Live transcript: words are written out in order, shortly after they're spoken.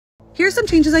Here's some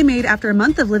changes I made after a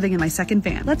month of living in my second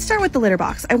van. Let's start with the litter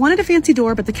box. I wanted a fancy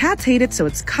door, but the cats hate it, so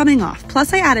it's coming off.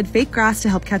 Plus, I added fake grass to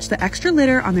help catch the extra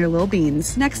litter on their little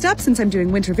beans. Next up, since I'm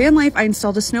doing winter van life, I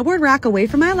installed a snowboard rack away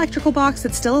from my electrical box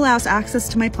that still allows access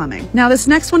to my plumbing. Now, this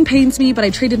next one pains me, but I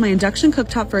traded my induction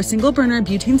cooktop for a single burner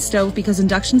butane stove because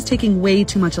induction's taking way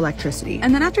too much electricity.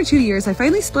 And then after 2 years, I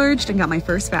finally splurged and got my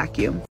first vacuum.